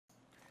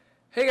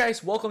Hey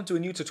guys, welcome to a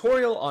new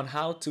tutorial on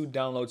how to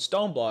download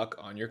StoneBlock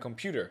on your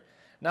computer.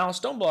 Now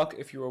StoneBlock,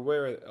 if you're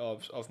aware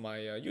of my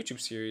YouTube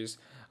series,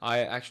 I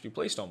actually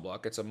play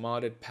StoneBlock. It's a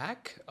modded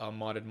pack, a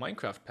modded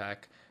Minecraft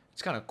pack.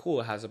 It's kind of cool.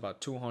 It has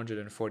about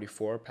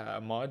 244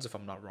 mods if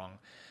I'm not wrong.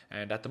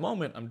 And at the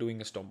moment I'm doing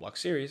a StoneBlock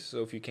series,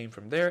 so if you came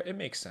from there, it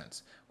makes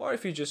sense. Or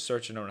if you just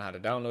search and don't know how to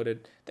download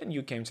it, then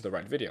you came to the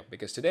right video,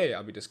 because today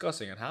I'll be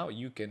discussing on how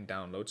you can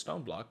download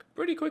StoneBlock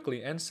pretty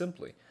quickly and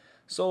simply.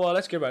 So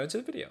let's get right into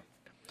the video.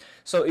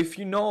 So if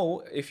you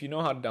know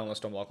how to download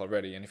StoneBlock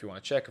already, and if you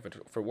want to check if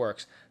it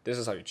works, this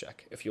is how you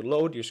check. If you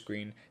load your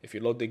screen, if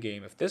you load the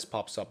game, if this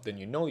pops up, then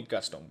you know you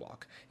got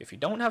StoneBlock. If you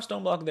don't have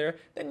StoneBlock there,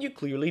 then you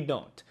clearly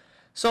don't.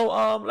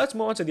 So let's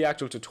move on to the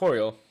actual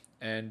tutorial,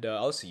 and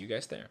I'll see you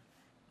guys there.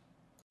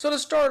 So to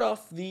start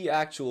off the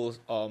actual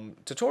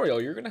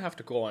tutorial, you're going to have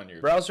to go on your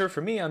browser. For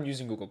me, I'm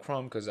using Google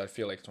Chrome because I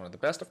feel like it's one of the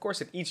best. Of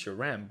course, it eats your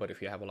RAM, but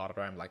if you have a lot of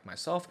RAM like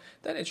myself,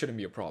 then it shouldn't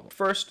be a problem.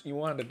 First, you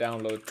want to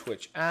download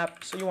Twitch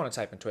app. So you want to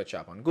type in Twitch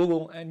app on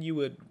Google, and you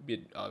would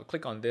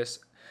click on this,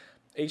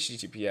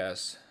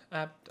 https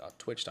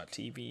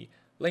app.twitch.tv.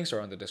 Links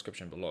are on the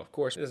description below, of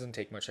course. It doesn't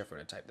take much effort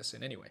to type this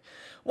in anyway.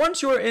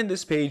 Once you're in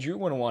this page, you're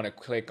going to want to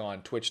click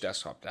on Twitch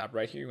desktop tab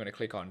right here. You're going to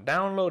click on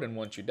download, and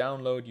once you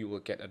download, you will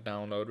get a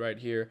download right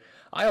here.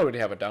 I already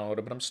have it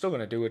downloaded, but I'm still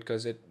going to do it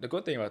because the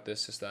good thing about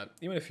this is that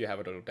even if you have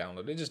it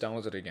downloaded, it just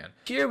downloads it again.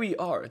 Here we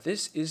are.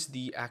 This is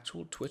the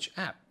actual Twitch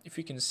app. If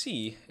you can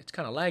see, it's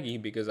kind of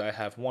laggy because I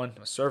have one,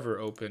 a server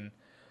open,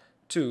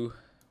 two,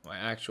 my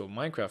actual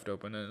Minecraft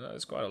open, and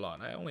it's quite a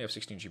lot. I only have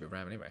 16 GB of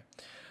RAM anyway.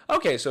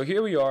 Okay, so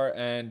here we are,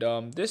 and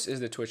this is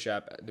the Twitch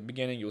app. At the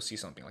beginning, you'll see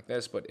something like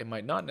this, but it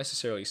might not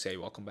necessarily say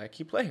welcome back,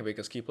 keep playing,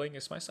 because keep playing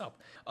is myself.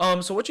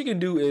 So what you can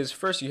do is,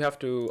 first you have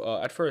to,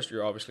 at first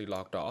you're obviously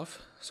logged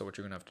off, so what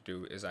you're going to have to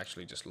do is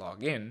actually just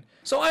log in.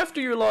 So after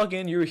you log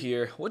in, you're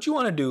here. What you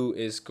want to do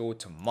is go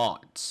to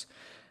mods.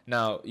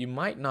 Now, you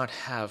might not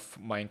have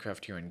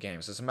Minecraft here in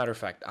games. As a matter of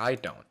fact, I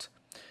don't.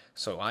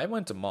 So I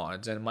went to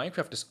mods, and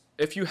Minecraft is,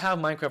 if you have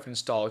Minecraft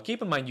installed,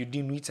 keep in mind you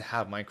do need to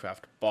have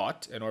Minecraft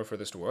bot in order for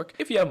this to work.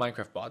 If you have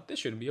Minecraft bot, this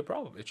shouldn't be a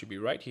problem. It should be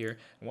right here,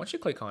 and once you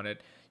click on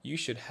it, you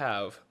should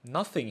have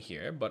nothing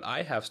here, but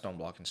I have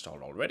StoneBlock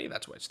installed already,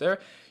 that's why it's there.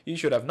 You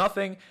should have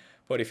nothing,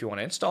 but if you want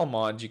to install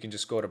mods, you can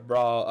just go to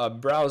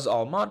browse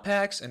all mod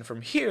packs, and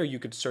from here you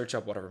could search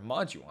up whatever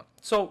mods you want.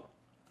 So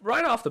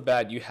right off the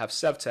bat, you have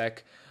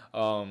SevTech,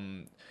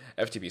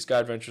 FTP Sky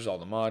Adventures, all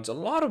the mods, a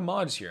lot of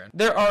mods here.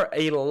 There are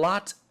a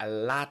lot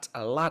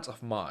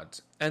of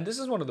mods, and this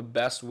is one of the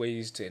best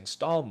ways to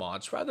install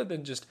mods rather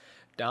than just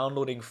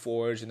downloading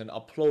Forge and then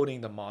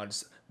uploading the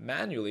mods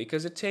manually,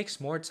 because it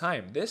takes more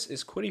time. This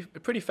is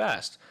pretty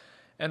fast,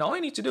 and all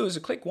you need to do is to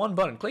click one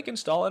button, click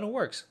install, and it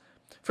works.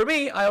 For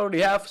me, I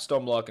already have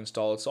StoneBlock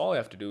installed, so all I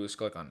have to do is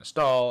click on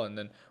install, and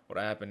then what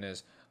happened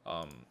is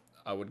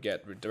I would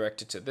get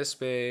redirected to this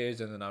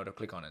page, and then I would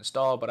click on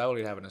install, but I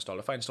already have it installed.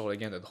 If I install it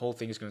again, the whole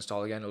thing is going to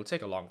install again. It'll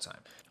take a long time.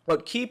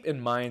 But keep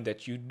in mind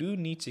that you do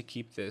need to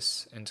keep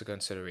this into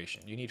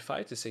consideration. You need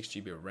 5 to 6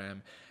 GB of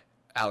RAM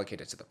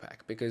allocated to the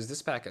pack, because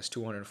this pack has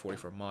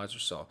 244 mods or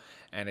so,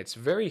 and it's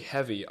very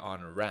heavy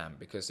on RAM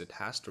because it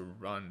has to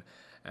run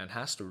and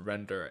has to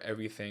render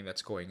everything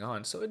that's going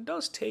on, so it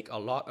does take a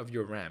lot of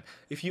your RAM.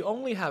 If you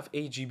only have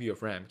 8 GB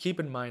of RAM, keep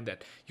in mind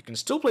that you can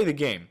still play the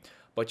game,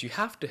 but you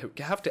have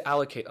to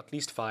allocate at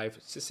least 5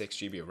 to 6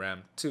 GB of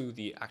RAM to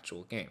the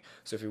actual game.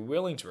 So if you're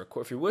willing to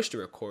record, if you wish to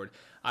record,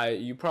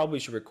 you probably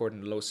should record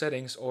in low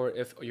settings, or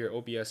if your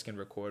OBS can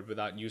record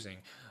without using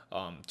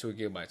 2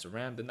 GB of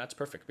RAM, then that's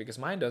perfect, because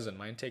mine doesn't.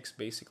 Mine takes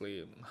basically,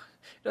 it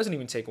doesn't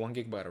even take 1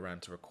 GB of RAM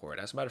to record.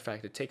 As a matter of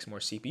fact, it takes more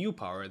CPU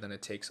power than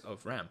it takes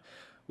of RAM,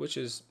 which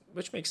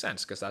makes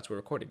sense, because that's what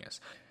recording is.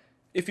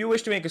 If you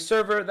wish to make a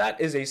server, that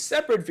is a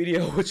separate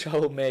video which I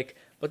will make,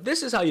 but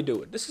this is how you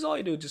do it. This is all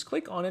you do. Just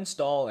click on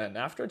install, and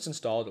after it's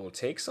installed, it will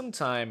take some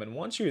time, and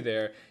once you're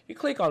there, you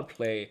click on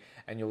play,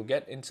 and you'll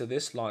get into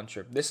this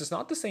launcher. This is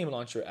not the same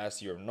launcher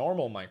as your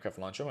normal Minecraft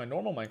launcher. My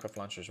normal Minecraft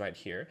launcher is right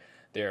here.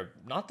 They're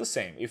not the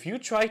same. If you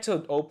try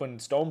to open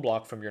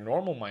StoneBlock from your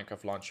normal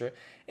Minecraft launcher,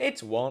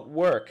 it won't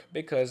work,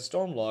 because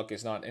StoneBlock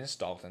is not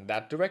installed in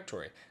that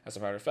directory. As a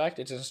matter of fact,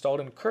 it's installed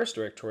in Curse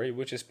directory,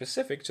 which is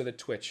specific to the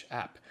Twitch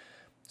app.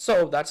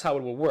 So that's how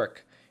it will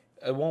work.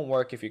 It won't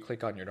work if you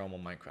click on your normal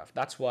Minecraft.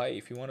 That's why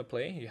if you want to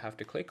play, you have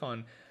to click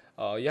on,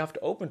 you have to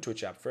open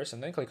Twitch app first,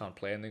 and then click on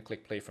play, and then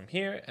click play from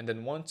here. And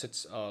then once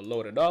it's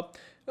loaded up,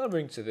 it'll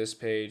bring you to this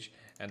page.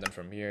 And then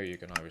from here, you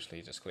can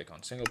obviously just click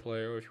on single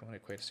player, or if you want to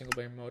create a single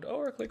player mode,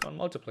 or click on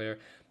multiplayer,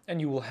 and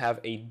you will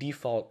have a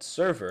default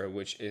server,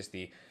 which is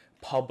the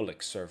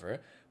public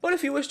server. But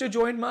if you wish to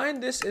join mine,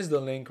 this is the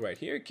link right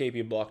here,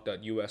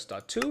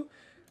 kpblock.us.2.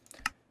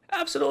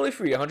 Absolutely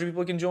free. 100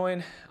 people can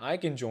join. I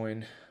can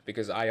join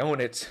because I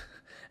own it,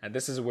 and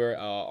this is where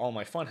all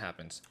my fun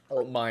happens.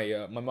 Or my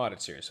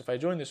modded series. So if I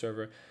join the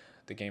server,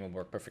 the game will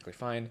work perfectly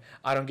fine.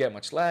 I don't get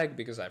much lag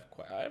because I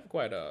have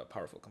quite a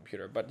powerful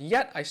computer, but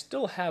yet I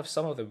still have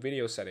some of the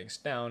video settings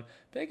down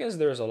because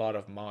there's a lot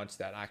of mods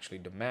that actually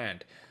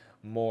demand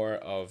more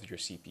of your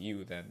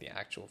CPU than the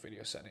actual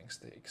video settings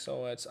take.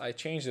 So I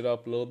changed it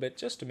up a little bit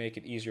just to make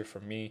it easier for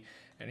me.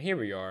 And here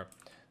we are,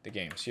 the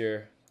games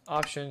here.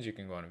 Options, you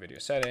can go on video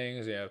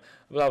settings, you have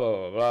blah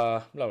blah blah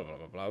blah blah blah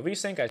blah blah.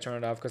 VSync I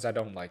turned it off because I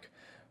don't like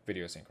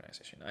video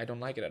synchronization. I don't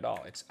like it at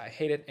all. I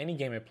hate it. Any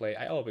game I play,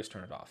 I always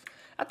turn it off.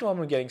 At the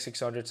moment I'm getting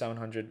 600,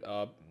 700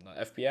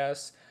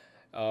 FPS.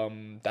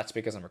 That's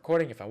because I'm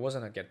recording. If I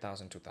wasn't, I'd get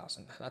 1,000,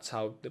 2,000. That's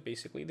how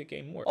basically the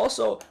game works.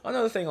 Also,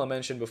 another thing I'll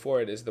mention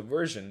before it is the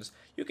versions.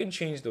 You can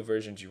change the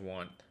versions you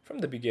want from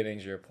the beginning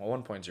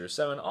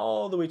 1.07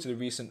 all the way to the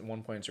recent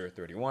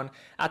 1.031.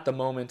 At the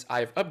moment,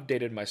 I've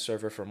updated my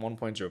server from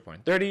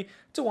 1.0.30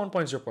 to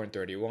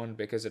 1.0.31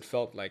 because it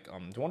felt like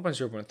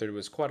 1.0.30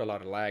 was quite a lot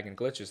of lag and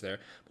glitches there,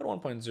 but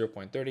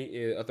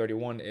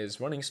 1.0.31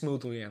 is running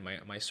smoothly, and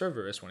my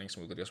server is running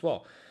smoothly as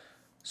well.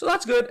 So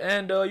that's good,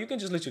 and you can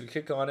just literally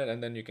click on it,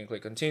 and then you can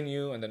click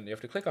continue, and then you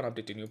have to click on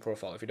update to new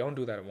profile. If you don't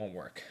do that, it won't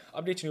work.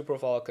 Update to new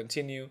profile,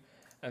 continue,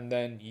 and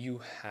then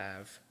you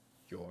have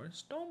your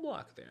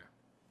StoneBlock there.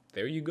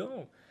 There you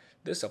go.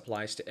 This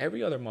applies to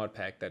every other mod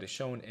pack that is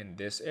shown in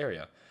this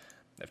area.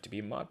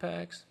 FTP mod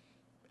packs,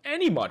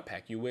 any mod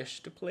pack you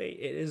wish to play,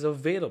 it is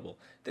available.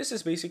 This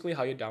is basically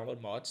how you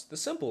download mods, the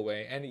simple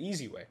way and the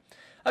easy way.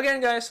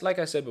 Again, guys, like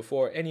I said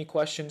before, any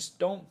questions,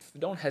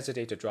 don't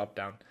hesitate to drop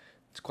down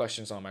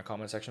questions on my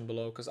comment section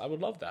below, because I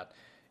would love that.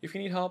 If you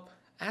need help,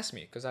 ask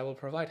me, because I will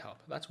provide help.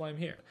 That's why I'm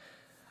here.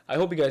 I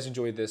hope you guys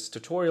enjoyed this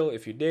tutorial.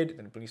 If you did,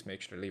 then please make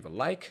sure to leave a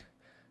like,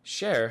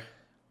 share,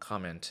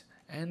 comment,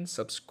 and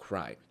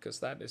subscribe,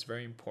 because that is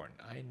very important.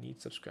 I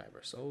need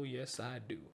subscribers. Oh yes, I do.